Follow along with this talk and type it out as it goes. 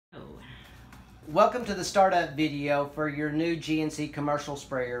Welcome to the startup video for your new GNC commercial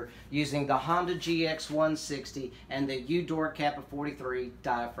sprayer using the Honda GX160 and the Udor Kappa 43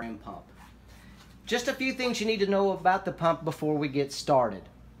 diaphragm pump. Just a few things you need to know about the pump before we get started.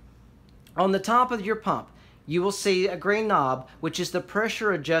 On the top of your pump, you will see a green knob, which is the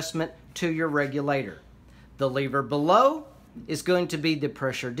pressure adjustment to your regulator. The lever below is going to be the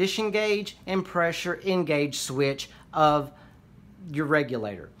pressure disengage and pressure engage switch of your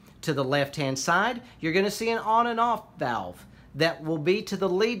regulator. To the left-hand side, you're going to see an on and off valve that will be to the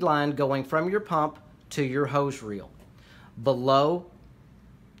lead line going from your pump to your hose reel. Below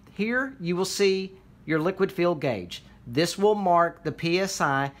here, you will see your liquid fill gauge. This will mark the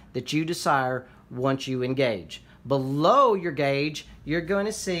PSI that you desire once you engage. Below your gauge, you're going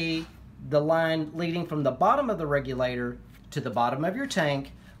to see the line leading from the bottom of the regulator to the bottom of your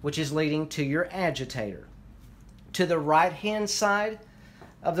tank, which is leading to your agitator. To the right-hand side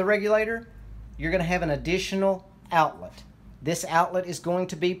of the regulator, you're going to have an additional outlet. This outlet is going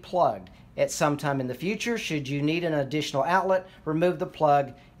to be plugged. At some time in the future, should you need an additional outlet, remove the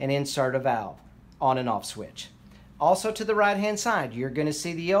plug and insert a valve, on and off switch. Also to the right-hand side, you're going to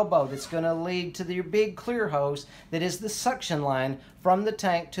see the elbow that's going to lead to your big clear hose that is the suction line from the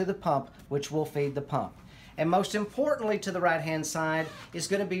tank to the pump, which will feed the pump. And most importantly, to the right-hand side is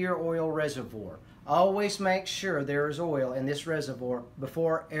going to be your oil reservoir. Always make sure there is oil in this reservoir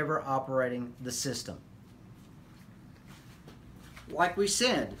before ever operating the system. Like we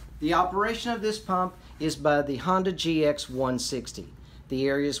said, the operation of this pump is by the Honda GX160. The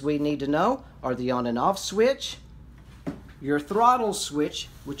areas we need to know are the on and off switch, your throttle switch,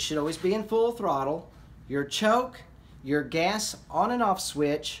 which should always be in full throttle, your choke, your gas on and off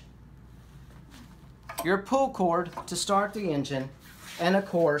switch, your pull cord to start the engine, and of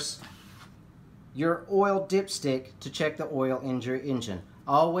course, your oil dipstick to check the oil in your engine.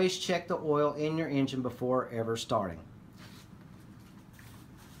 Always check the oil in your engine before ever starting.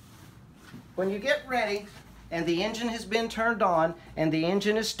 When you get ready and the engine has been turned on and the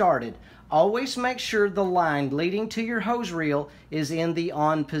engine is started, always make sure the line leading to your hose reel is in the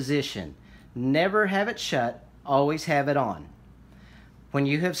on position. Never have it shut, always have it on. When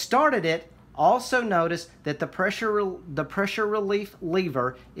you have started it, also notice that the pressure relief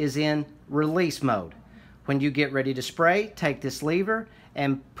lever is in release mode. When you get ready to spray, take this lever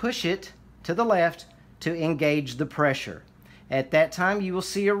and push it to the left to engage the pressure. At that time, you will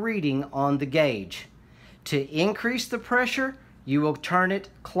see a reading on the gauge. To increase the pressure, you will turn it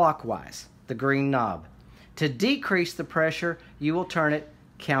clockwise, the green knob. To decrease the pressure, you will turn it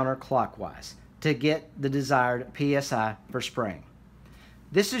counterclockwise to get the desired PSI for spraying.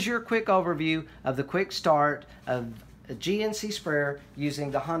 This is your quick overview of the quick start of a GNC sprayer using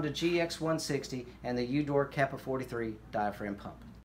the Honda GX160 and the Udor Kappa 43 diaphragm pump.